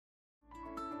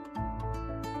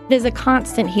It is a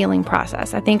constant healing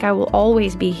process. I think I will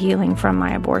always be healing from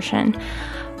my abortion.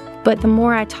 But the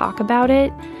more I talk about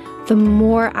it, the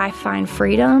more I find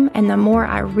freedom and the more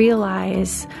I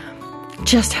realize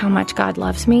just how much God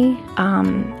loves me.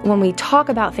 When we talk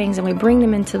about things and we bring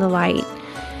them into the light,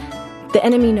 the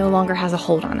enemy no longer has a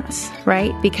hold on us,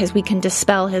 right? Because we can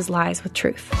dispel his lies with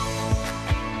truth.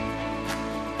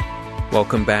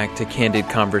 Welcome back to Candid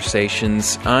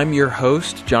Conversations. I'm your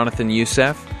host, Jonathan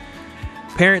Youssef.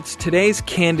 Parents, today's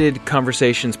Candid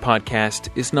Conversations podcast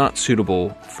is not suitable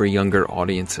for younger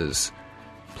audiences.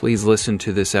 Please listen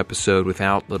to this episode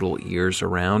without little ears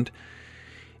around.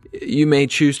 You may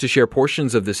choose to share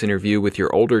portions of this interview with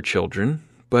your older children,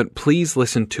 but please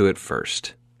listen to it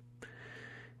first.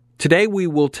 Today we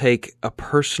will take a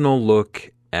personal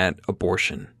look at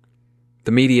abortion.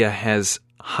 The media has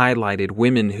highlighted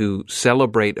women who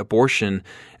celebrate abortion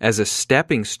as a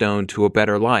stepping stone to a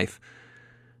better life.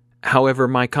 However,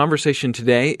 my conversation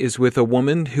today is with a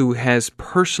woman who has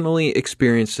personally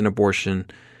experienced an abortion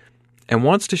and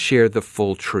wants to share the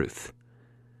full truth.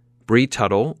 Bree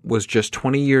Tuttle was just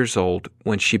 20 years old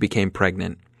when she became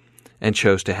pregnant and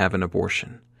chose to have an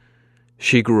abortion.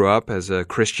 She grew up as a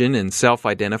Christian and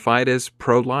self-identified as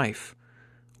pro-life.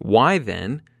 Why,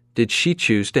 then, did she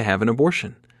choose to have an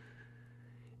abortion?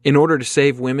 In order to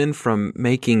save women from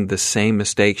making the same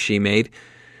mistake she made,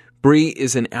 Bree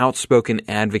is an outspoken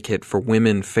advocate for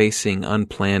women facing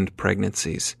unplanned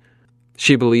pregnancies.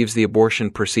 She believes the abortion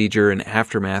procedure and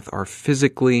aftermath are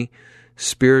physically,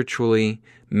 spiritually,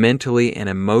 mentally, and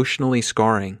emotionally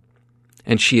scarring,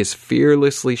 and she is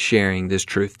fearlessly sharing this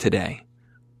truth today.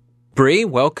 Bree,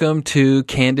 welcome to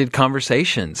Candid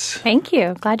Conversations. Thank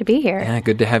you. Glad to be here. Yeah,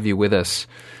 good to have you with us.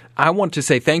 I want to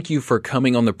say thank you for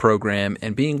coming on the program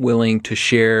and being willing to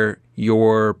share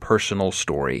your personal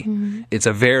story. Mm-hmm. It's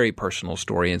a very personal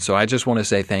story, and so I just want to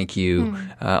say thank you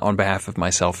on behalf of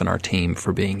myself and our team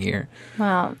for being here.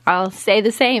 Well, I'll say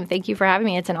the same. Thank you for having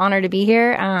me. It's an honor to be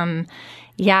here. I'm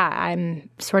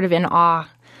sort of in awe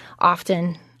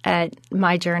often at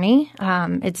my journey.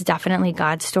 It's definitely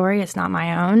God's story. It's not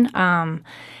my own.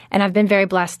 And I've been very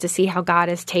blessed to see how God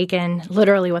has taken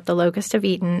literally what the locusts have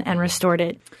eaten and restored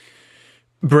it.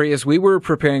 Bree, as we were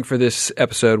preparing for this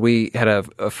episode, we had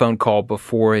a phone call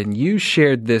before, and you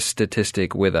shared this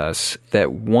statistic with us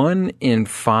that 1 in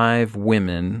 5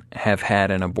 women have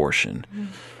had an abortion.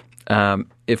 Mm-hmm.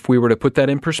 If we were to put that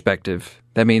in perspective,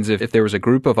 that means if there was a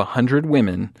group of 100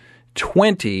 women,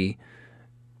 20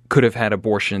 could have had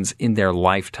abortions in their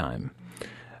lifetime.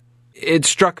 It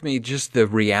struck me just the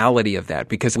reality of that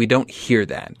because we don't hear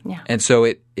that. Yeah. And so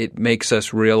it makes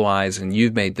us realize, and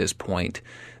you've made this point,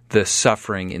 the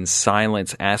suffering in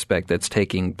silence aspect that's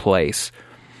taking place.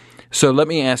 So let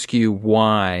me ask you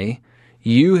why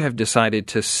you have decided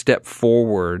to step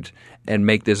forward and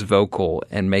make this vocal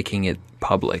and making it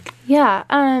public. Yeah.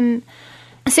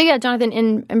 Jonathan,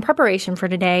 in preparation for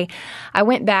today, I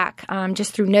went back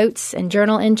just through notes and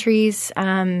journal entries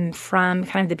from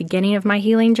kind of the beginning of my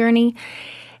healing journey,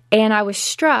 and I was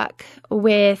struck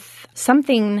with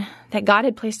something that God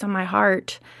had placed on my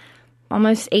heart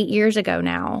almost 8 years ago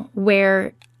now,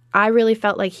 where I really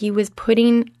felt like he was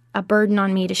putting a burden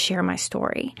on me to share my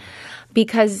story.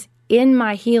 Because in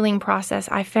my healing process,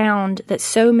 I found that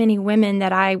so many women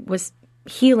that I was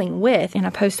healing with in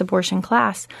a post-abortion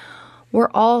class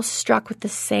were all struck with the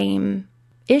same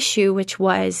issue, which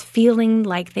was feeling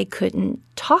like they couldn't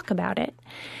talk about it,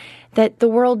 that the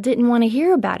world didn't want to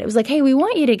hear about it. It was like, hey, we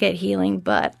want you to get healing,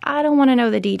 but I don't want to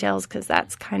know the details because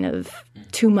that's kind of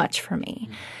too much for me.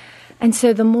 And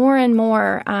so the more and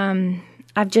more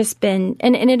I've just been,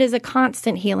 and it is a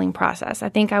constant healing process. I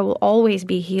think I will always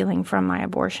be healing from my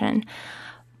abortion.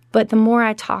 But the more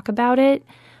I talk about it,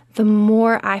 the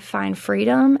more I find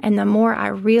freedom and the more I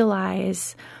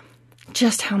realize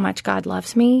just how much God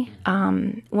loves me.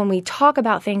 When we talk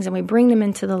about things and we bring them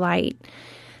into the light,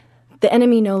 the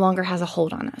enemy no longer has a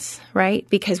hold on us, right?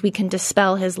 Because we can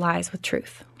dispel his lies with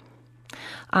truth.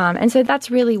 And so that's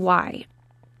really why.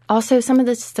 Also, some of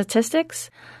the statistics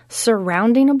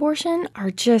surrounding abortion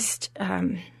are just,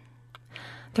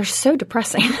 they're so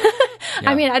depressing. Yeah.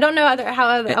 I mean, I don't know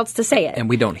how else to say it. And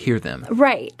we don't hear them.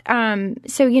 Right.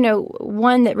 So,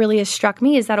 one that really has struck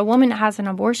me is that a woman that has an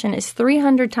abortion is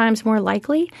 300 times more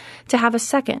likely to have a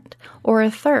second or a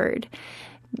third.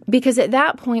 Because at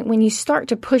that point, when you start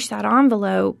to push that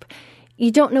envelope, you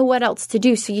don't know what else to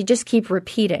do, so you just keep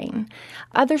repeating.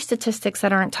 Other statistics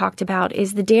that aren't talked about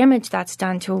is the damage that's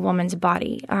done to a woman's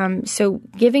body. So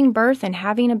giving birth and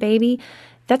having a baby,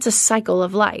 that's a cycle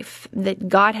of life that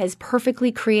God has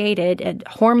perfectly created, and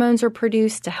hormones are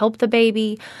produced to help the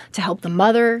baby, to help the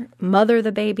mother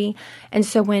the baby. And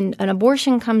so when an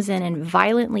abortion comes in and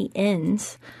violently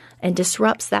ends and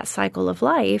disrupts that cycle of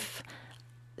life,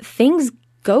 things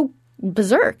go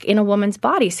berserk in a woman's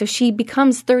body. So she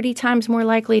becomes 30 times more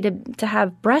likely to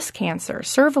have breast cancer,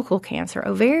 cervical cancer,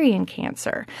 ovarian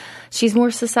cancer. She's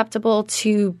more susceptible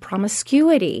to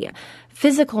promiscuity,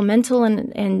 physical, mental,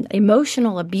 and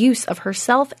emotional abuse of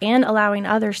herself and allowing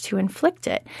others to inflict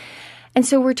it. And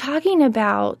so we're talking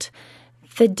about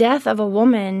the death of a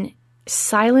woman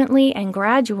silently and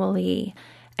gradually,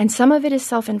 and some of it is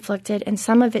self-inflicted and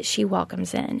some of it she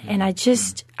welcomes in. And I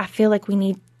feel like we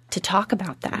need to talk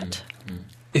about that.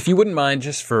 If you wouldn't mind,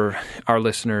 just for our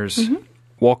listeners,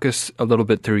 walk us a little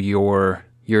bit through your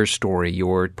story,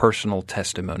 your personal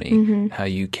testimony, how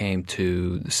you came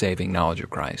to the saving knowledge of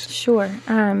Christ. Sure.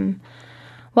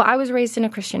 Well, I was raised in a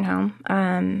Christian home.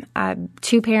 I had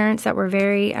two parents that were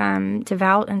very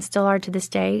devout and still are to this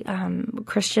day,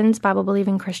 Christians,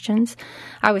 Bible-believing Christians.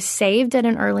 I was saved at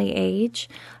an early age.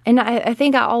 And I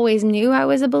think I always knew I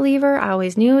was a believer. I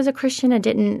always knew I was a Christian. I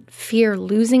didn't fear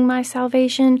losing my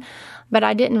salvation, but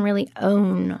I didn't really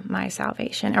own my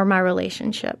salvation or my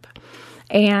relationship.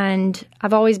 And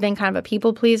I've always been kind of a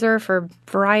people pleaser for a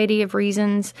variety of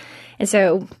reasons. And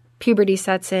so puberty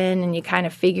sets in and you kind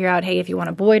of figure out, hey, if you want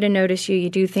a boy to notice you, you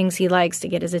do things he likes to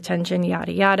get his attention,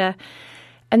 yada, yada.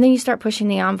 And then you start pushing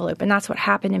the envelope. And that's what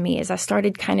happened to me is I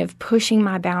started kind of pushing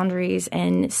my boundaries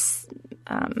and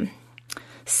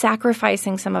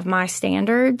sacrificing some of my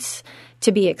standards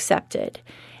to be accepted.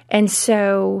 And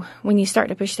so when you start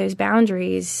to push those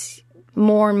boundaries,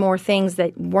 more and more things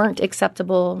that weren't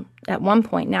acceptable at one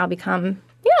point now become,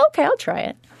 okay, I'll try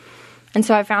it. And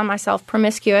so I found myself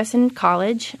promiscuous in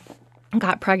college,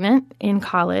 got pregnant in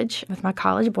college with my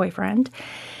college boyfriend.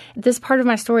 This part of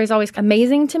my story is always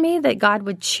amazing to me that God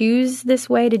would choose this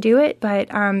way to do it. But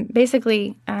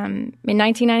basically, in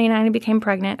 1999, I became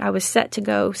pregnant. I was set to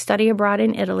go study abroad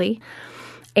in Italy.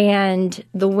 And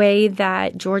the way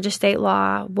that Georgia state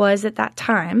law was at that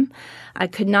time, I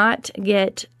could not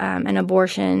get an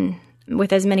abortion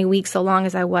with as many weeks along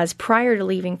as I was prior to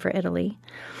leaving for Italy.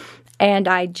 And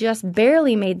I just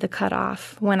barely made the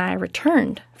cutoff when I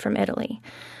returned from Italy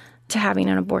to having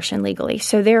an abortion legally.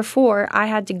 So therefore, I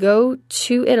had to go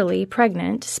to Italy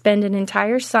pregnant, spend an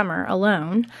entire summer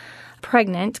alone,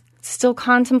 pregnant, still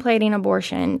contemplating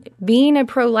abortion, being a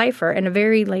pro-lifer and a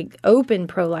very open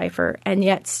pro-lifer, and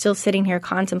yet still sitting here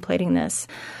contemplating this.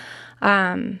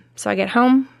 So I get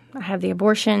home, I have the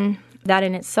abortion. That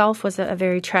in itself was a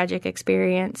very tragic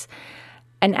experience.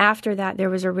 And after that, there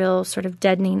was a real sort of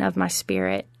deadening of my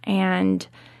spirit, and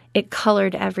it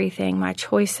colored everything, my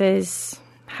choices,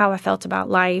 how I felt about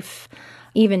life,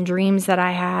 even dreams that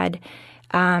I had,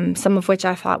 some of which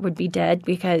I thought would be dead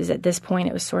because at this point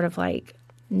it was sort of like,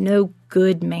 no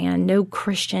good man, no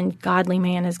Christian, godly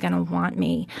man is going to want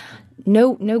me.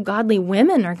 No godly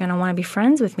women are going to want to be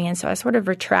friends with me. And so I sort of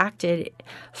retracted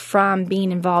from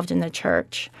being involved in the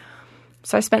church.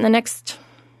 So I spent the next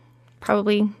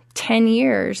probably 10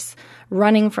 years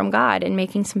running from God and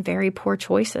making some very poor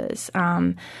choices.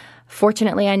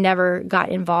 Fortunately, I never got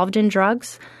involved in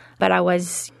drugs, but I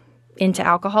was into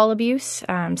alcohol abuse,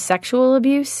 sexual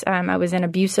abuse. I was in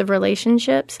abusive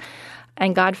relationships.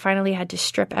 And God finally had to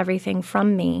strip everything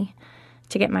from me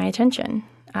to get my attention,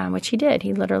 which he did.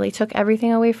 He literally took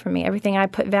everything away from me, everything I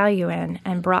put value in,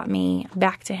 and brought me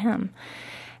back to him.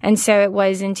 And so it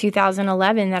was in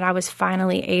 2011 that I was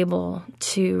finally able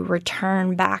to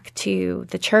return back to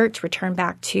the church, return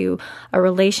back to a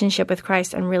relationship with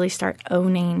Christ, and really start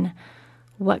owning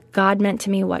what God meant to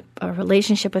me, what a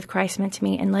relationship with Christ meant to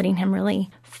me, and letting him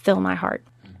really fill my heart.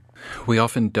 We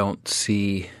often don't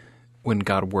see when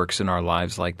God works in our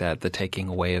lives like that, the taking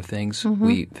away of things.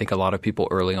 We think a lot of people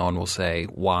early on will say,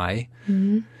 why?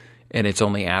 And it's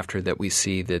only after that we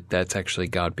see that that's actually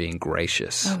God being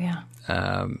gracious. Oh, yeah.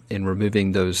 In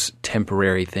removing those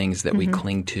temporary things that we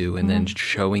cling to and then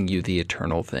showing you the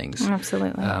eternal things.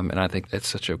 Absolutely. And I think that's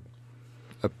such a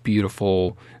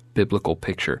beautiful biblical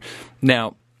picture.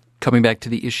 Now, coming back to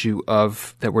the issue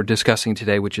of that we're discussing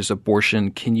today, which is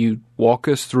abortion, can you walk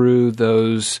us through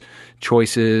those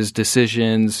choices,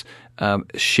 decisions,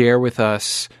 share with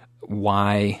us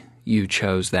why you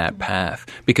chose that path?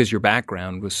 Because your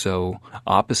background was so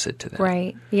opposite to that.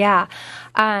 Right. Yeah.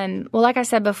 Well, like I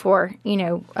said before,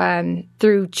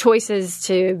 through choices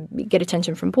to get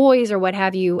attention from boys or what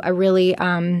have you, I really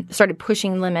started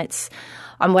pushing limits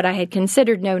on what I had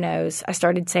considered no-nos. I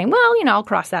started saying, well, I'll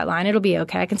cross that line. It'll be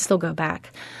okay. I can still go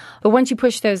back. But once you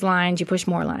push those lines, you push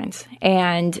more lines.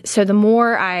 And so the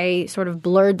more I sort of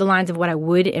blurred the lines of what I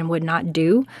would and would not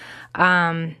do,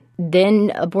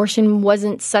 then abortion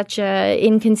wasn't such a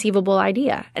inconceivable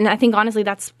idea. And I think, honestly,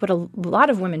 that's what a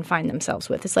lot of women find themselves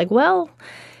with. It's like, well,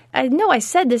 I know I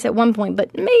said this at one point,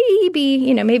 but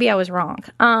maybe I was wrong.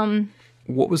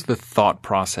 What was the thought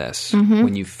process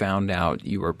when you found out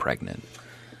you were pregnant?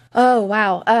 Oh,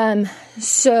 wow.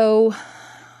 So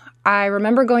I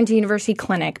remember going to University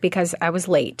Clinic because I was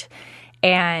late.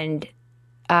 And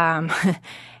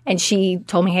and she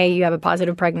told me, hey, you have a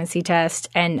positive pregnancy test.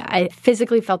 And I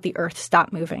physically felt the earth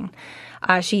stop moving.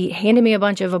 She handed me a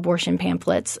bunch of abortion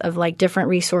pamphlets of like different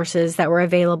resources that were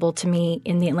available to me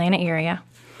in the Atlanta area.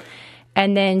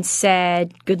 And then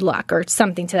said, good luck, or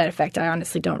something to that effect. I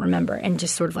honestly don't remember. And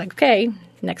just sort of like, okay,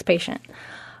 next patient.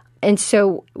 And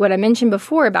so what I mentioned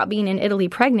before about being in Italy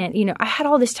pregnant, I had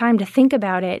all this time to think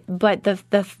about it. But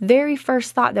the very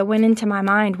first thought that went into my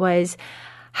mind was,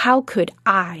 how could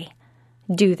I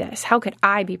do this? How could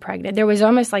I be pregnant? There was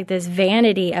almost like this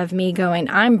vanity of me going,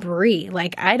 I'm Brie.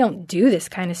 Like, I don't do this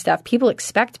kind of stuff. People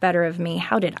expect better of me.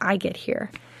 How did I get here?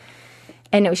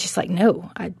 And it was just like, no,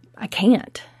 I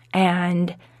can't.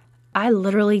 And I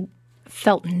literally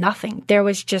felt nothing. There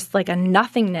was just like a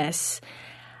nothingness.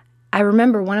 I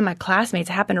remember one of my classmates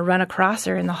happened to run across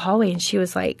her in the hallway, and she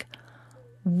was like,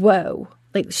 whoa.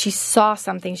 Like, she saw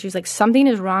something. She was like, something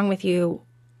is wrong with you.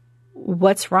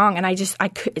 What's wrong? And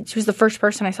she was the first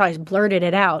person I saw. I just blurted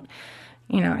it out.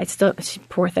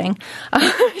 Poor thing.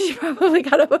 She probably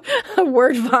got a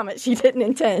word vomit she didn't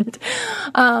intend.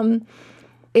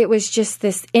 It was just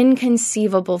this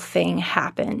inconceivable thing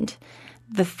happened.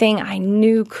 The thing I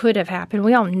knew could have happened.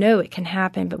 We all know it can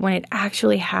happen, but when it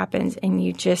actually happens and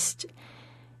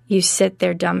you sit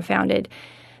there dumbfounded,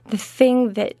 the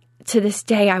thing that to this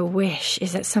day I wish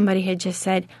is that somebody had just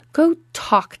said, go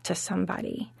talk to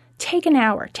somebody. Take an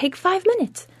hour. Take 5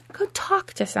 minutes. Go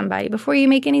talk to somebody before you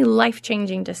make any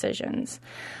life-changing decisions.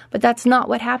 But that's not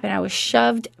what happened. I was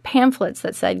shoved pamphlets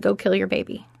that said, go kill your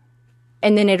baby.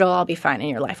 And then it'll all be fine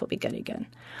and your life will be good again.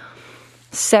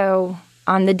 So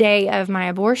on the day of my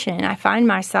abortion, I find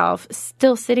myself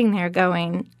still sitting there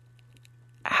going,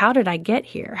 how did I get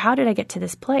here? How did I get to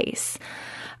this place?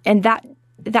 And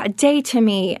that day to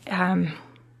me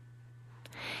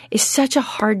is such a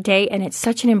hard day, and it's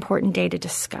such an important day to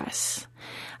discuss,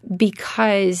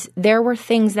 because there were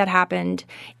things that happened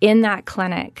in that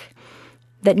clinic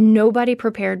that nobody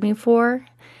prepared me for.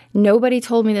 Nobody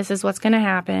told me this is what's going to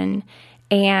happen.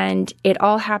 And it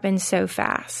all happened so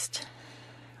fast.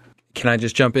 Can I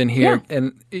just jump in here? Yeah.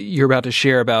 And you're about to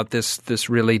share about this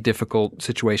really difficult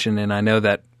situation, and I know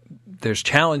that there's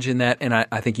challenge in that, and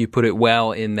I think you put it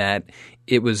well in that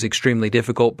it was extremely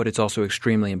difficult, but it's also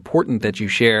extremely important that you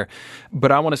share.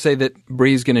 But I want to say that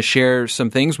Brie's going to share some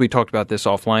things. We talked about this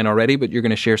offline already, but you're going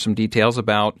to share some details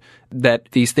about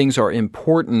that these things are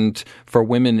important for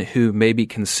women who may be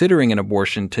considering an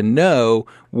abortion to know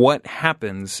what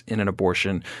happens in an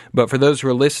abortion. But for those who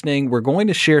are listening, we're going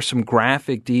to share some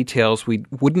graphic details we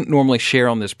wouldn't normally share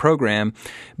on this program,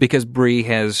 because Brie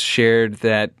has shared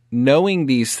that knowing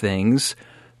these things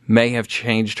may have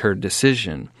changed her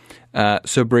decision.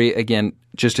 So Brie, again,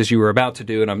 just as you were about to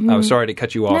do, and I'm sorry to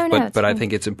cut you off, but I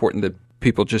think it's important that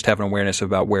people just have an awareness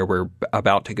about where we're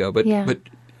about to go. But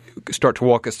start to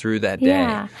walk us through that day.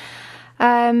 Yeah.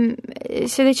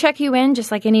 So they check you in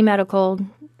just like any medical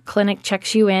clinic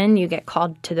checks you in. You get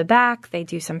called to the back. They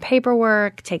do some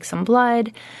paperwork, take some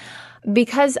blood.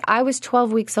 Because I was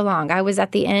 12 weeks along, I was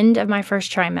at the end of my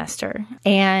first trimester,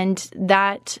 and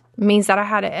that means that I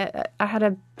had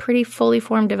a pretty fully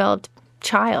formed, developed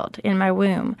child in my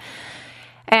womb,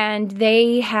 and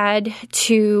they had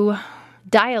to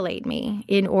dilate me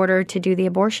in order to do the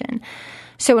abortion.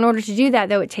 So in order to do that,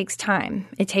 though, it takes time.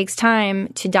 It takes time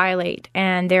to dilate,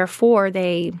 and therefore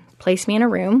they place me in a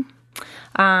room.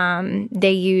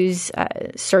 They use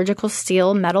surgical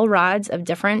steel metal rods of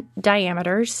different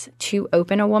diameters to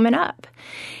open a woman up.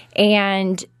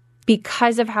 And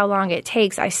because of how long it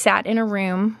takes, I sat in a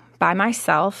room by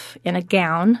myself in a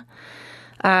gown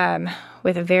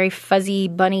with a very fuzzy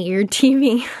bunny-eared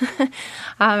TV.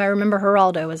 I remember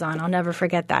Geraldo was on. I'll never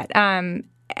forget that.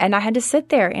 And I had to sit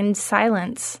there in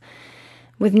silence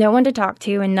with no one to talk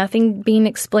to and nothing being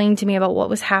explained to me about what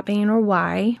was happening or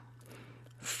why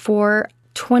for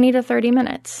 20 to 30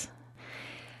 minutes.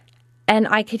 And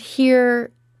I could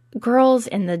hear girls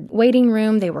in the waiting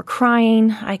room. They were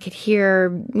crying. I could hear,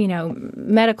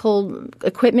 medical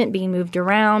equipment being moved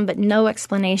around, but no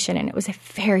explanation. And it was a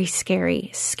very scary,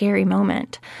 scary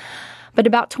moment. But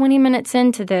about 20 minutes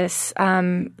into this,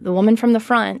 the woman from the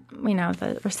front,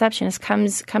 the receptionist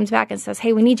comes back and says,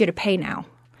 "Hey, we need you to pay now."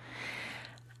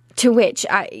 To which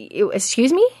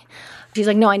excuse me? She's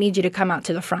like, "No, I need you to come out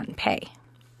to the front and pay."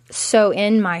 So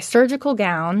in my surgical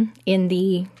gown, in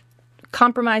the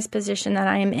compromised position that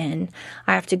I am in,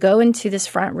 I have to go into this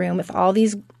front room with all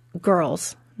these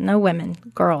girls, no women,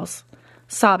 girls,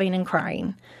 sobbing and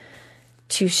crying,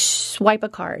 to swipe a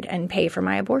card and pay for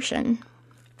my abortion.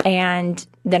 And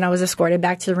then I was escorted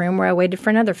back to the room where I waited for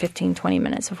another 15, 20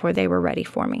 minutes before they were ready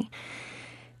for me.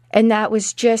 And that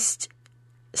was just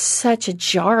such a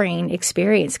jarring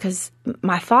experience, because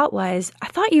my thought was, I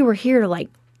thought you were here to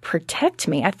protect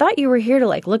me. I thought you were here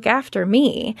to look after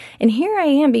me. And here I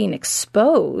am being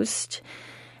exposed,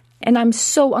 and I'm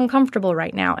so uncomfortable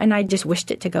right now. And I just wished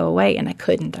it to go away, and I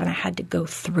couldn't, and I had to go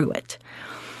through it.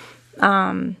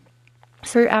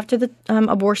 So after the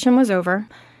abortion was over,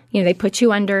 they put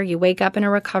you under, you wake up in a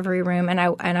recovery room, and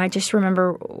I just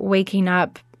remember waking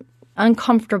up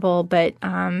uncomfortable, but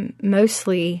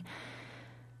mostly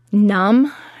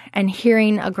numb, and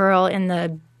hearing a girl in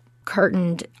the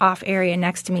curtained off area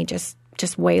next to me just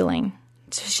wailing,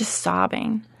 just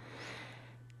sobbing.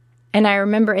 And I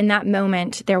remember in that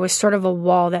moment there was sort of a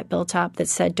wall that built up that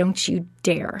said, "Don't you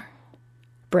dare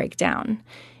break down.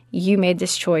 You made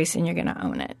this choice and you're going to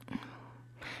own it."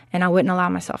 And I wouldn't allow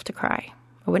myself to cry.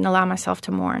 I wouldn't allow myself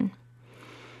to mourn.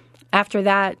 After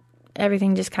that,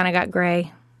 everything just kind of got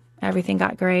gray. Everything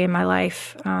got gray in my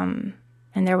life. And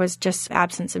there was just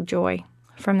absence of joy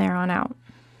from there on out.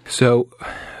 So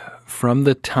from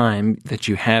the time that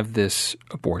you have this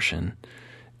abortion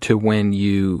to when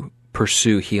you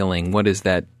pursue healing, what is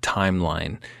that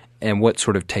timeline, and what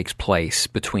sort of takes place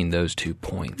between those 2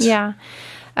 points? Yeah.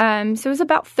 So it was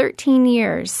about 13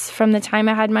 years from the time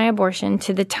I had my abortion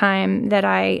to the time that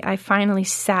I finally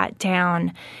sat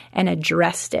down and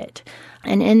addressed it.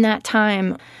 And in that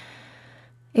time,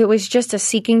 it was just a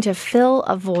seeking to fill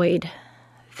a void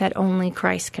that only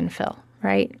Christ can fill,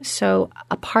 right? So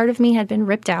a part of me had been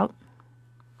ripped out,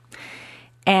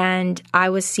 and I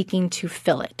was seeking to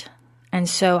fill it. And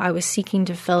so I was seeking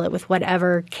to fill it with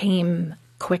whatever came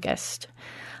quickest.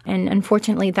 And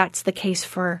unfortunately, that's the case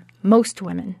for most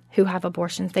women who have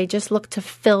abortions. They just look to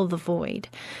fill the void.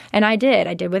 And I did.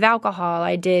 I did with alcohol.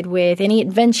 I did with any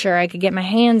adventure I could get my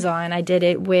hands on. I did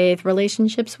it with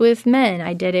relationships with men.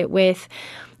 I did it with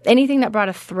anything that brought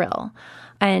a thrill.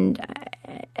 And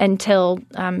until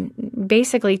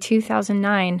basically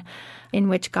 2009, in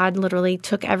which God literally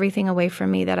took everything away from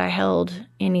me that I held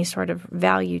any sort of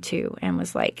value to, and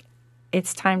was like,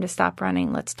 "It's time to stop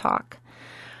running. Let's talk."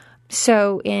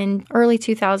 So in early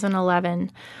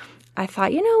 2011, I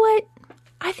thought, you know what?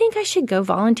 I think I should go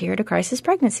volunteer at a crisis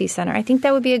pregnancy center. I think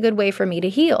that would be a good way for me to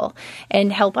heal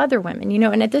and help other women,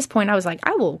 And at this point, I was like,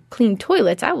 I will clean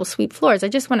toilets. I will sweep floors. I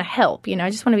just want to help, I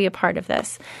just want to be a part of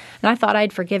this. And I thought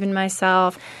I'd forgiven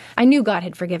myself. I knew God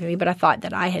had forgiven me, but I thought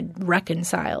that I had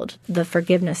reconciled the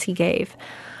forgiveness He gave.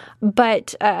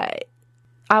 But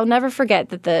I'll never forget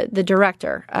that the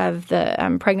director of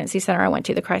the pregnancy center I went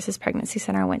to, the crisis pregnancy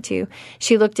center I went to,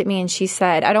 she looked at me and she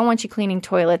said, "I don't want you cleaning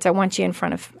toilets. I want you in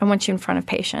front of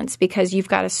patients, because you've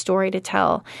got a story to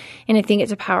tell, and I think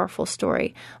it's a powerful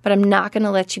story. But I'm not going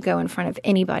to let you go in front of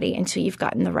anybody until you've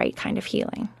gotten the right kind of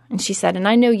healing." And she said, "And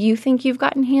I know you think you've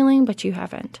gotten healing, but you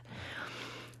haven't."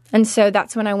 And so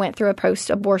that's when I went through a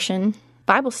post-abortion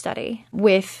Bible study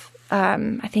with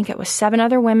I think it was 7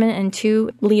 other women and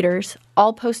 2 leaders,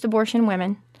 all post-abortion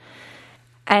women.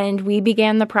 And we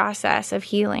began the process of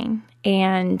healing.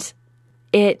 And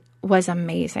it was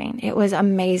amazing. It was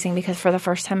amazing because for the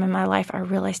first time in my life, I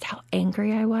realized how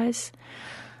angry I was.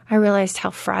 I realized how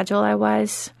fragile I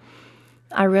was.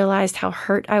 I realized how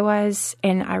hurt I was.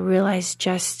 And I realized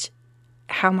just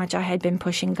how much I had been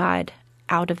pushing God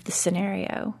out of the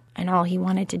scenario. And all He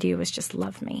wanted to do was just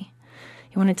love me.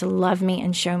 He wanted to love me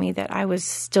and show me that I was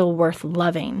still worth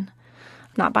loving,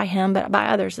 not by Him, but by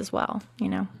others as well,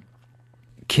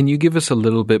 Can you give us a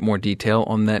little bit more detail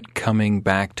on that coming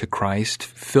back to Christ?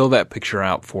 Fill that picture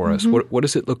out for us. What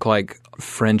does it look like?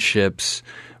 Friendships,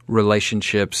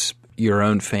 relationships, your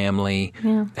own family?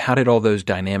 Yeah. How did all those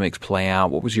dynamics play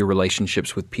out? What was your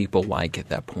relationships with people like at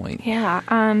that point? Yeah.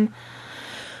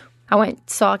 I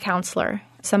saw a counselor,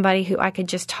 somebody who I could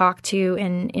just talk to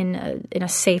in a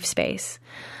safe space.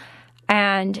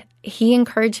 And he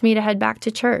encouraged me to head back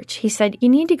to church. He said, "You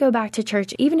need to go back to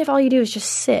church, even if all you do is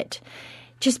just sit.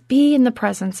 Just be in the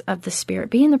presence of the Spirit,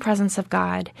 be in the presence of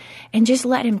God, and just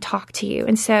let Him talk to you."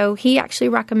 And so he actually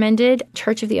recommended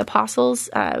Church of the Apostles,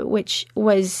 which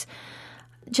was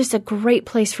just a great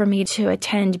place for me to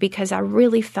attend because I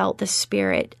really felt the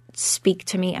Spirit speak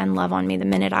to me and love on me the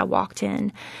minute I walked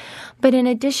in. But in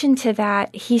addition to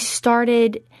that, he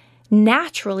started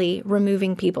naturally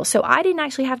removing people. So I didn't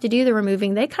actually have to do the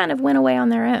removing. They kind of went away on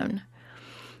their own.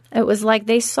 It was like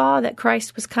they saw that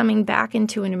Christ was coming back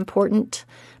into an important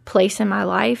place in my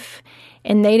life,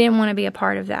 and they didn't want to be a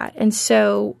part of that. And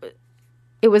so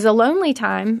it was a lonely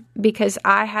time because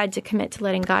I had to commit to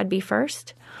letting God be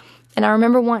first. And I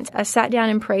remember once I sat down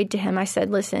and prayed to him. I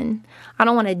said, listen, I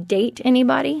don't want to date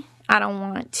anybody. I don't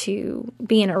want to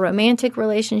be in a romantic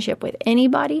relationship with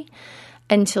anybody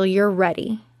until you're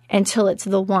ready, until it's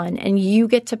the one, and you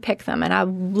get to pick them. And I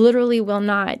literally will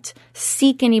not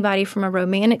seek anybody from a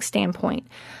romantic standpoint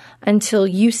until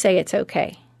you say it's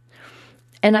okay.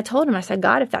 And I told him, I said,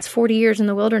 God, if that's 40 years in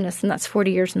the wilderness, then that's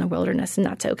 40 years in the wilderness, and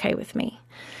that's okay with me.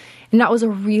 And that was a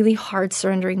really hard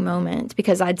surrendering moment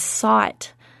because I'd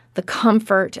sought the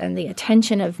comfort and the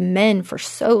attention of men for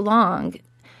so long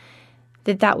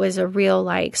that was a real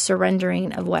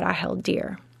surrendering of what I held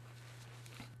dear.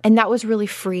 And that was really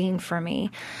freeing for me.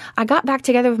 I got back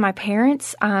together with my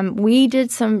parents. We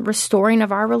did some restoring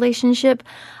of our relationship.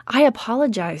 I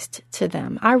apologized to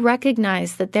them. I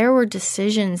recognized that there were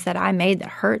decisions that I made that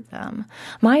hurt them.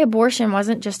 My abortion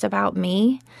wasn't just about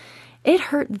me. It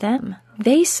hurt them.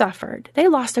 They suffered. They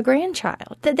lost a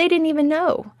grandchild that they didn't even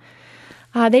know.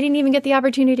 They didn't even get the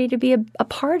opportunity to be a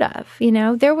part of.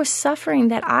 There was suffering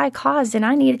that I caused, and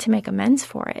I needed to make amends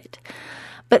for it.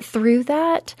 But through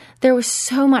that, there was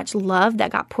so much love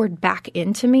that got poured back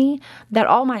into me that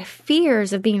all my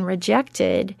fears of being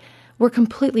rejected were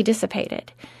completely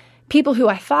dissipated. People who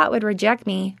I thought would reject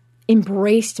me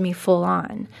embraced me full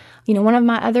on. One of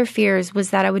my other fears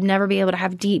was that I would never be able to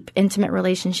have deep, intimate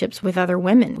relationships with other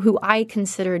women who I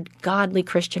considered godly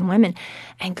Christian women.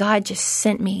 And God just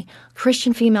sent me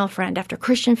Christian female friend after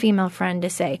Christian female friend to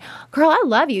say, girl, I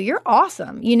love you. You're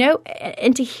awesome.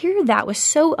 And to hear that was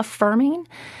so affirming,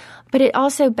 but it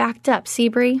also backed up. See,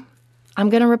 Bree, I'm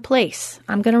going to replace,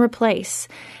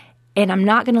 and I'm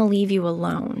not going to leave you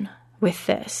alone with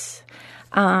this.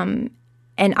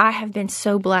 And I have been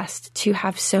so blessed to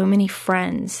have so many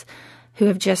friends who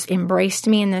have just embraced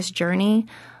me in this journey,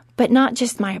 but not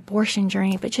just my abortion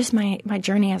journey, but just my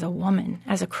journey as a woman,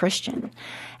 as a Christian.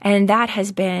 And that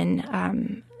has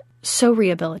been so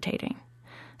rehabilitating,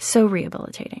 so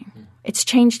rehabilitating. It's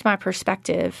changed my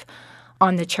perspective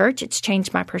on the church. It's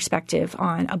changed my perspective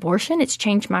on abortion. It's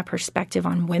changed my perspective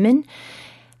on women.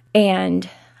 And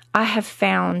I have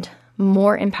found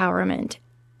more empowerment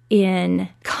in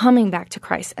coming back to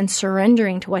Christ and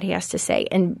surrendering to what he has to say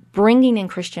and bringing in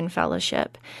Christian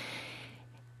fellowship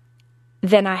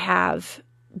than I have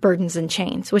burdens and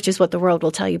chains, which is what the world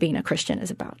will tell you being a Christian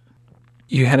is about.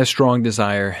 You had a strong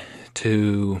desire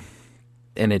to,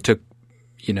 and it took,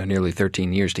 nearly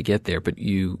 13 years to get there, but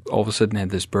you all of a sudden had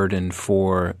this burden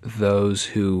for those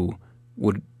who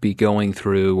would be going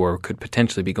through or could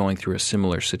potentially be going through a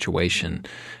similar situation.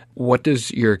 What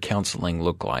does your counseling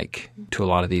look like to a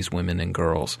lot of these women and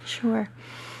girls? Sure.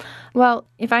 Well,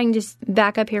 if I can just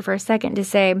back up here for a second to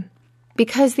say,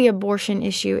 because the abortion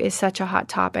issue is such a hot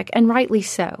topic, and rightly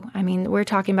so, we're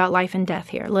talking about life and death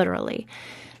here, literally,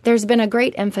 there's been a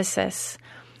great emphasis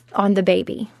on the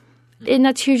baby. And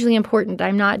that's hugely important.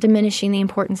 I'm not diminishing the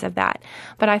importance of that.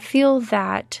 But I feel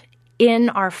that in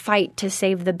our fight to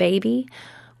save the baby,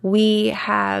 we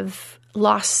have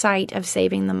lost sight of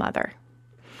saving the mother.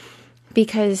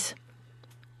 Because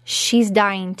she's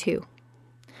dying too.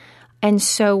 And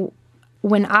so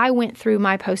when I went through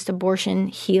my post-abortion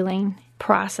healing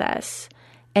process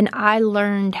and I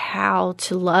learned how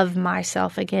to love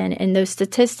myself again, and those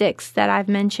statistics that I've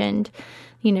mentioned,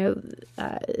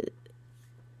 it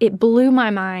blew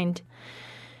my mind.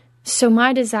 So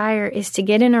my desire is to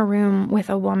get in a room with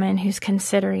a woman who's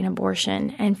considering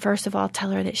abortion and first of all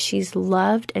tell her that she's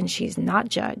loved and she's not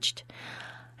judged.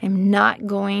 I'm not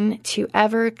going to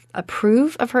ever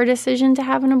approve of her decision to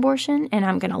have an abortion, and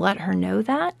I'm going to let her know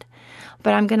that.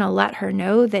 But I'm going to let her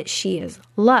know that she is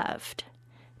loved,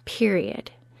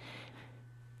 period.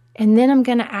 And then I'm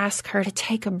going to ask her to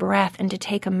take a breath and to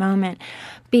take a moment,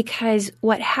 because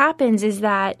what happens is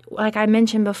that, like I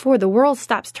mentioned before, the world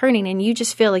stops turning and you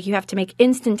just feel like you have to make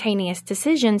instantaneous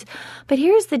decisions. But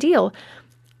here's the deal.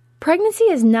 Pregnancy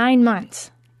is 9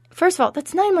 months. First of all,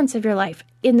 that's 9 months of your life.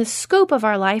 In the scope of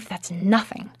our life, that's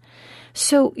nothing.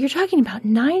 So you're talking about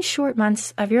 9 short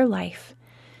months of your life.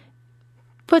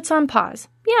 Puts on pause.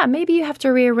 Yeah, maybe you have to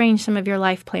rearrange some of your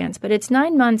life plans, but it's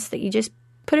 9 months that you just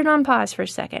put it on pause for a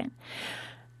second.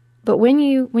 But when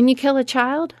you kill a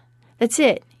child, that's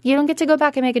it. You don't get to go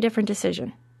back and make a different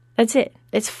decision. That's it.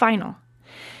 It's final.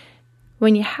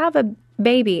 When you have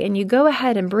baby and you go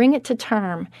ahead and bring it to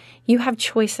term, you have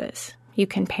choices. You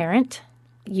can parent.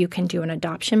 You can do an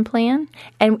adoption plan.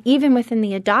 And even within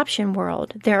the adoption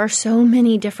world, there are so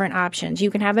many different options.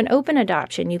 You can have an open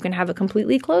adoption. You can have a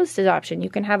completely closed adoption. You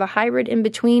can have a hybrid in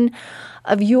between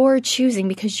of your choosing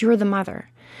because you're the mother.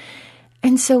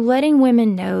 And so letting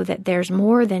women know that there's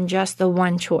more than just the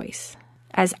one choice.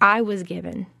 As I was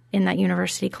given in that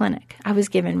university clinic, I was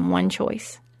given one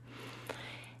choice.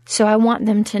 So I want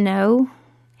them to know,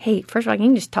 hey, first of all, you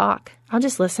can just talk. I'll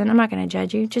just listen. I'm not going to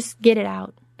judge you. Just get it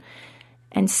out.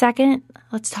 And second,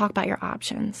 let's talk about your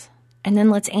options. And then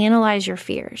let's analyze your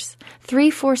fears.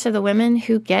 3/4 of the women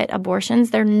who get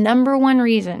abortions, their number one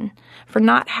reason for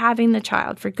not having the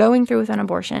child, for going through with an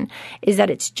abortion, is that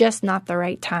it's just not the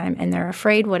right time and they're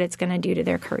afraid what it's going to do to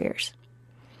their careers.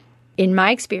 In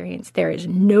my experience, there is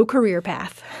no career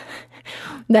path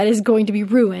that is going to be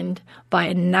ruined by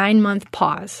a 9-month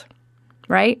pause,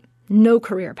 right? No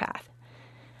career path.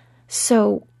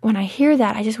 So when I hear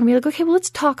that, I just want to be like, okay, well, let's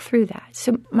talk through that.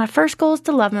 So my first goal is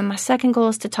to love them. My second goal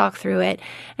is to talk through it.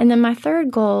 And then my third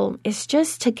goal is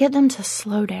just to get them to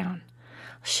slow down.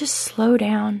 Let's just slow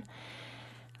down.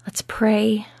 Let's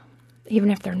pray,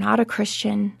 even if they're not a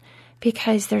Christian,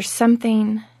 because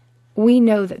we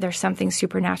know that there's something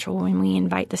supernatural when we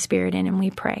invite the Spirit in and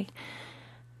we pray.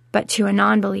 But to a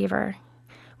non-believer,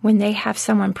 when they have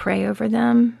someone pray over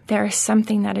them, there is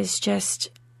something that is just,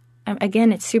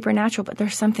 again, it's supernatural, but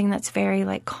there's something that's very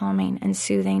like calming and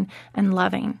soothing and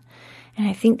loving. And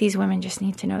I think these women just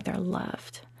need to know they're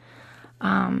loved.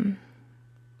 I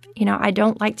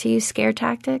don't like to use scare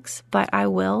tactics, but I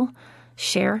will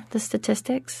share the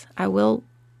statistics. I will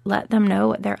let them know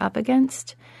what they're up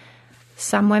against.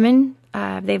 Some women,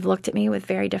 they've looked at me with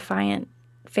very defiant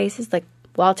faces like,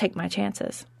 well, I'll take my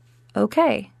chances.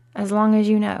 Okay, as long as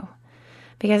you know.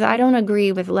 Because I don't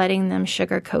agree with letting them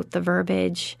sugarcoat the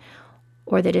verbiage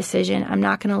or the decision. I'm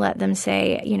not going to let them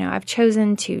say, I've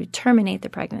chosen to terminate the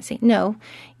pregnancy. No,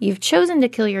 you've chosen to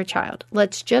kill your child.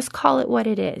 Let's just call it what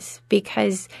it is.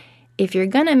 Because if you're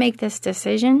going to make this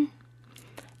decision,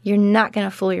 you're not going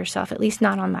to fool yourself, at least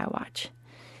not on my watch.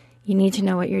 You need to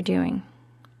know what you're doing.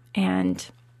 And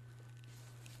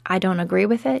I don't agree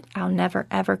with it. I'll never,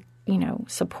 ever,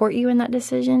 support you in that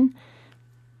decision.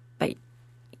 But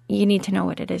you need to know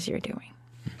what it is you're doing.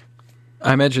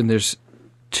 I imagine there's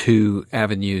two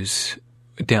avenues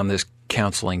down this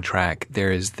counseling track.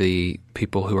 There is the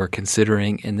people who are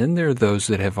considering, and then there are those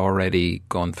that have already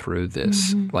gone through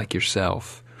this, like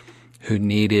yourself, who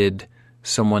needed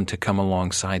someone to come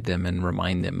alongside them and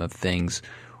remind them of things.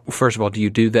 Well, first of all, do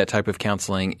you do that type of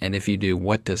counseling? And if you do,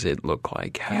 what does it look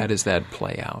like? How does that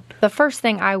play out? The first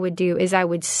thing I would do is I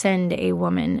would send a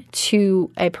woman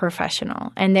to a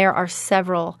professional. And there are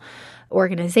several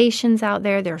organizations out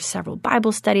there. There are several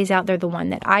Bible studies out there. The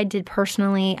one that I did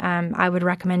personally, I would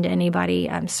recommend to anybody.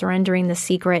 Surrendering the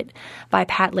Secret by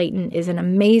Pat Layton is an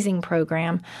amazing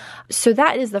program. So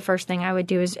that is the first thing I would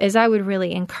do is I would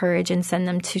really encourage and send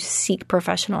them to seek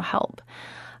professional help.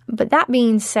 But that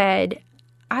being said,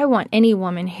 I want any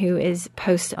woman who is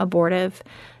post-abortive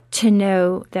to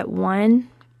know that, one,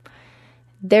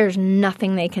 there's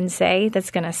nothing they can say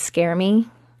that's going to scare me.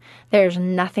 There's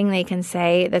nothing they can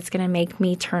say that's going to make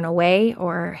me turn away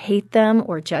or hate them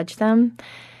or judge them.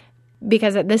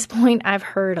 Because at this point, I've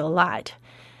heard a lot.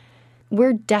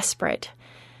 We're desperate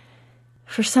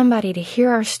for somebody to hear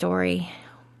our story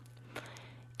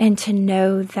and to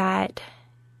know that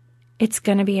it's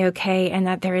going to be okay and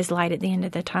that there is light at the end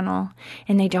of the tunnel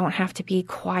and they don't have to be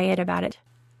quiet about it.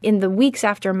 In the weeks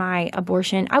after my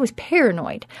abortion, I was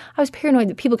paranoid. I was paranoid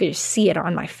that people could just see it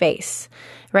on my face,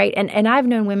 right? And I've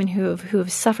known women who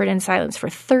have suffered in silence for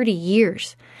 30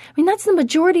 years. I mean, that's the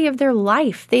majority of their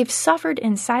life. They've suffered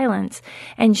in silence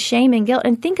and shame and guilt.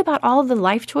 And think about all the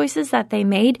life choices that they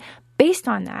made based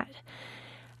on that.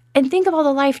 And think of all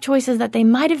the life choices that they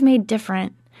might have made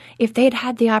different if they'd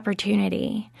had the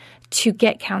opportunity to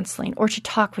get counseling or to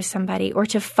talk with somebody or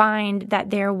to find that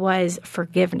there was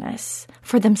forgiveness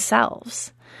for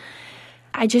themselves.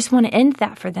 I just want to end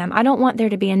that for them. I don't want there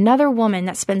to be another woman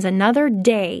that spends another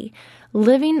day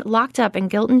living locked up in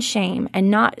guilt and shame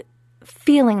and not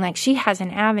feeling like she has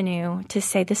an avenue to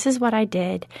say, this is what I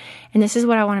did and this is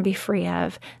what I want to be free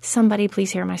of. Somebody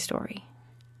please hear my story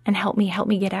and help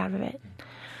me get out of it.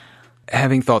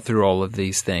 Having thought through all of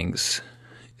these things,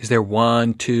 is there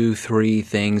 1, 2, 3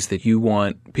 things that you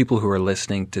want people who are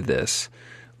listening to this,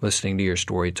 listening to your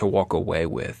story, to walk away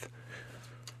with?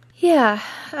 Yeah.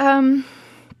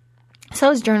 So I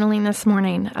was journaling this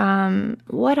morning.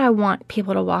 What I want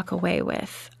people to walk away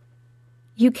with,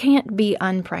 you can't be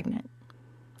unpregnant.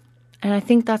 And I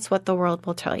think that's what the world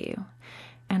will tell you.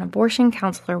 an abortion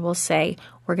counselor will say,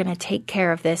 we're going to take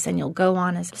care of this and you'll go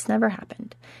on as if it's never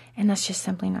happened. And that's just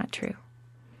simply not true.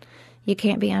 You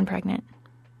can't be unpregnant.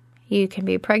 You can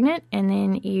be pregnant and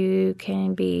then you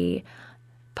can be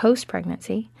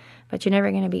post-pregnancy, but you're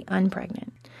never going to be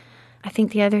unpregnant. I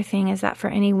think the other thing is that for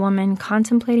any woman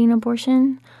contemplating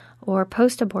abortion or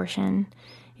post-abortion,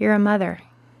 you're a mother.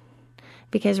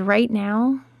 Because right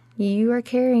now, you are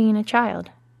carrying a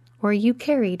child, or you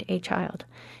carried a child.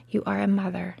 You are a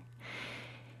mother.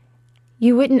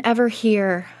 You wouldn't ever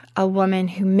hear a woman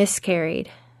who miscarried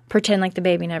pretend like the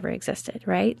baby never existed,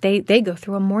 right? They go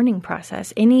through a mourning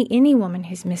process. Any woman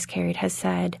who's miscarried has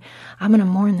said, I'm going to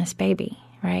mourn this baby,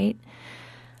 right?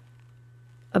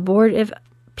 Abortive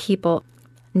people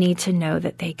need to know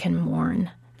that they can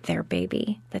mourn their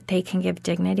baby, that they can give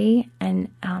dignity and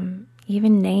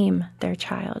even name their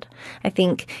child. I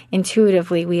think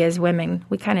intuitively, we as women,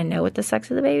 we kind of know what the sex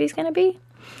of the baby is going to be.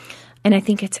 And I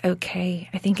think it's okay.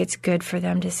 I think it's good for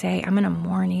them to say, I'm going to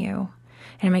mourn you.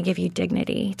 And I'm going to give you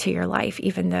dignity to your life,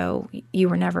 even though you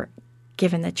were never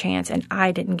given the chance and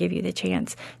I didn't give you the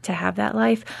chance to have that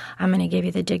life. I'm going to give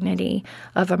you the dignity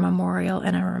of a memorial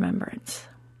and a remembrance.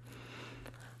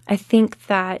 I think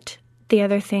that the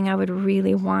other thing I would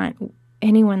really want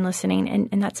anyone listening,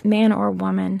 and that's man or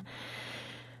woman,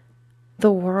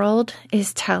 the world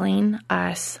is telling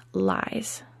us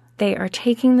lies. They are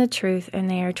taking the truth and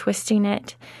they are twisting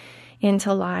it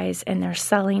into lies and they're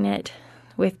selling it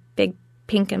with big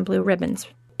pink and blue ribbons.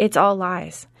 It's all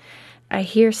lies. I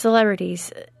hear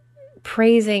celebrities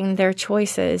praising their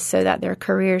choices so that their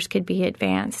careers could be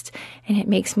advanced, and it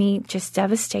makes me just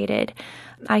devastated.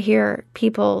 I hear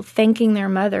people thanking their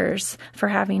mothers for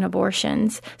having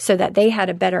abortions so that they had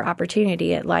a better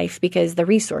opportunity at life because the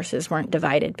resources weren't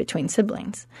divided between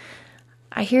siblings.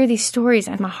 I hear these stories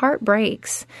and my heart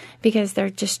breaks because they're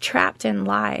just trapped in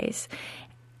lies.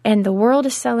 And the world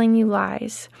is selling you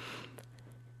lies.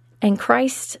 And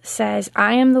Christ says,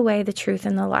 I am the way, the truth,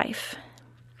 and the life.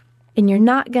 And you're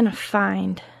not going to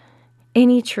find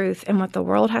any truth in what the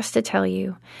world has to tell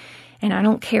you. And I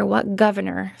don't care what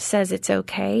governor says it's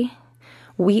okay.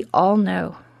 We all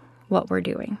know what we're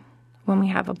doing when we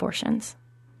have abortions.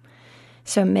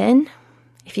 So men,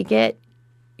 if you get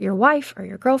your wife or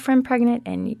your girlfriend pregnant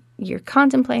and you're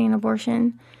contemplating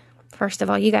abortion, first of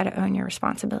all, you got to own your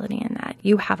responsibility in that.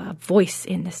 You have a voice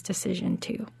in this decision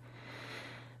too.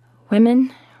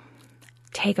 Women,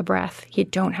 take a breath. You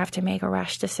don't have to make a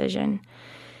rash decision.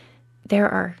 There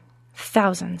are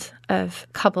thousands of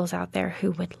couples out there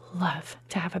who would love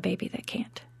to have a baby that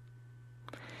can't.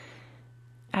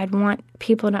 I'd want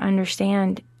people to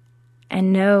understand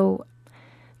and know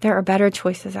there are better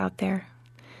choices out there.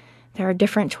 There are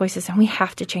different choices, and we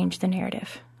have to change the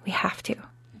narrative. We have to.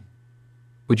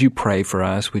 Would you pray for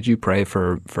us? Would you pray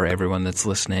for everyone that's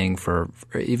listening, for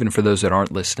even for those that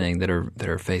aren't listening that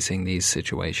are facing these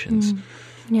situations?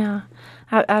 Yeah,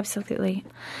 absolutely.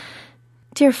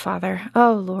 Dear Father,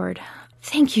 oh Lord,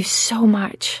 thank you so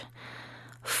much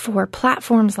for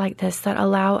platforms like this that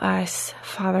allow us,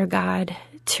 Father God,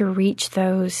 to reach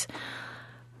those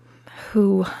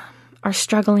who are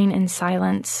struggling in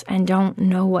silence and don't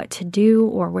know what to do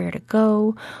or where to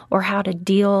go or how to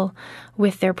deal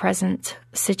with their present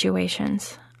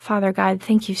situations. Father God,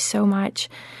 thank you so much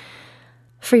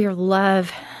for your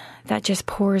love that just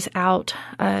pours out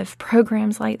of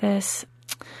programs like this.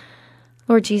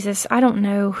 Lord Jesus, I don't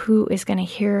know who is going to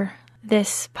hear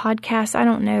this podcast. I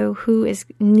don't know who is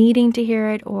needing to hear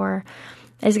it or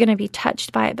is going to be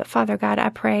touched by it. But Father God, I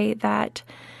pray that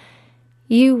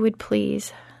you would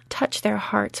please touch their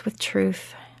hearts with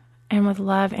truth and with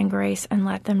love and grace and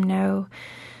let them know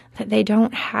that they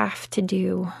don't have to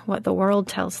do what the world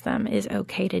tells them is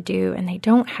okay to do, and they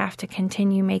don't have to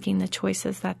continue making the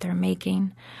choices that they're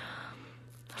making.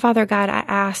 Father God, I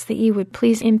ask that you would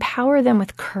please empower them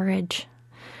with courage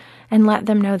and let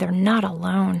them know they're not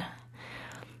alone.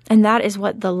 And that is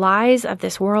what the lies of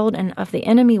this world and of the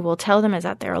enemy will tell them, is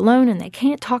that they're alone and they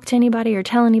can't talk to anybody or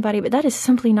tell anybody. But that is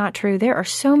simply not true. There are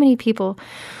so many people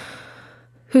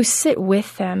who sit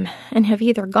with them and have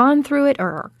either gone through it or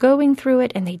are going through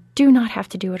it, and they do not have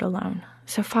to do it alone.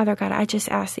 So, Father God, I just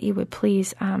ask that you would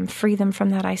please free them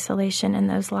from that isolation and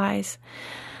those lies.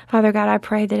 Father God, I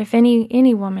pray that if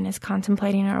any woman is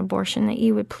contemplating an abortion, that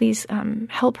you would please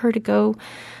help her to go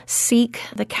seek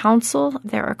the counsel.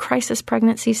 There are crisis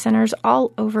pregnancy centers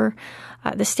all over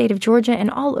the state of Georgia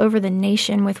and all over the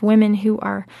nation with women who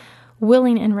are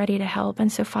willing and ready to help.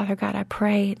 And so, Father God, I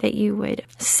pray that you would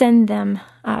send them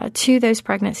to those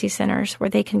pregnancy centers where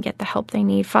they can get the help they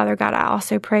need. Father God, I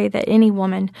also pray that any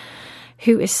woman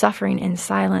who is suffering in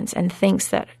silence and thinks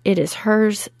that it is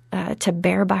hers to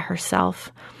bear by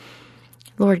herself.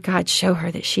 Lord God, show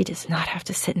her that she does not have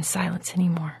to sit in silence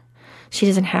anymore. She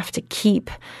doesn't have to keep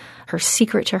her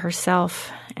secret to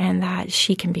herself, and that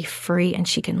she can be free and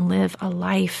she can live a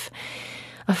life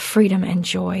of freedom and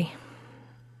joy.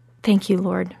 Thank you,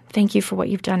 Lord. Thank you for what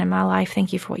you've done in my life.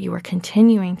 Thank you for what you are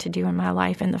continuing to do in my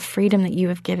life and the freedom that you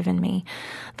have given me,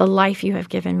 the life you have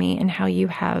given me, and how you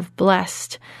have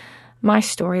blessed my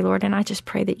story, Lord. And I just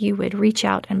pray that you would reach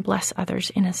out and bless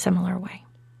others in a similar way.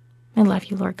 I love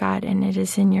you, Lord God, and it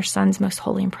is in your Son's most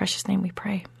holy and precious name we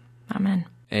pray. Amen.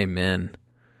 Amen.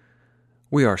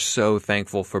 We are so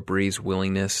thankful for Bree's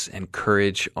willingness and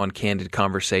courage on Candid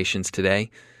Conversations today.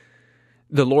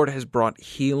 The Lord has brought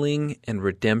healing and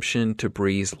redemption to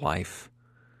Bree's life.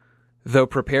 Though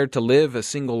prepared to live a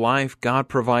single life, God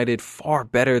provided far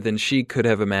better than she could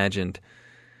have imagined.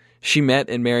 She met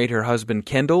and married her husband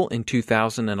Kendall in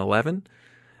 2011,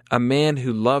 a man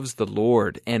who loves the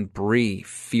Lord and Bree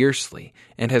fiercely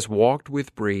and has walked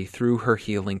with Bree through her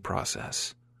healing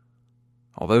process.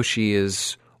 Although she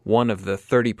is one of the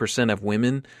 30% of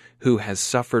women who has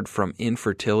suffered from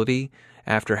infertility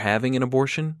after having an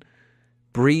abortion,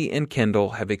 Bree and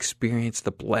Kendall have experienced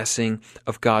the blessing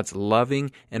of God's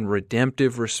loving and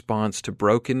redemptive response to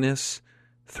brokenness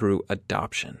through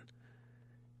adoption.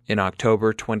 In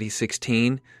October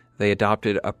 2016, they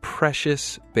adopted a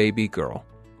precious baby girl.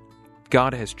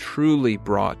 God has truly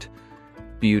brought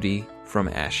beauty from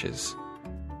ashes.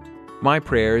 My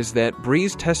prayer is that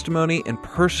Bree's testimony and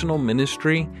personal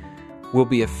ministry will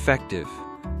be effective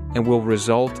and will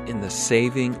result in the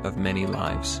saving of many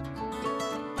lives.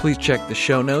 Please check the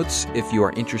show notes if you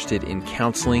are interested in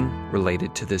counseling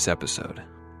related to this episode.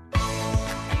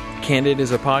 Candid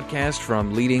is a podcast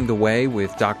from Leading the Way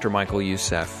with Dr. Michael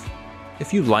Youssef.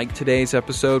 If you liked today's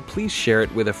episode, please share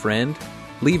it with a friend,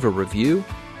 leave a review,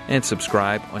 and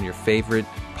subscribe on your favorite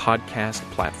podcast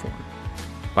platform.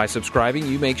 By subscribing,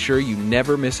 you make sure you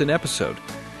never miss an episode.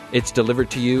 It's delivered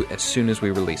to you as soon as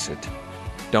we release it.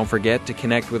 Don't forget to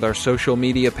connect with our social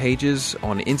media pages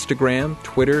on Instagram,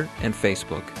 Twitter, and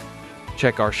Facebook.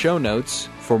 Check our show notes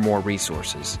for more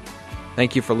resources.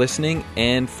 Thank you for listening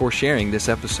and for sharing this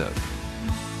episode.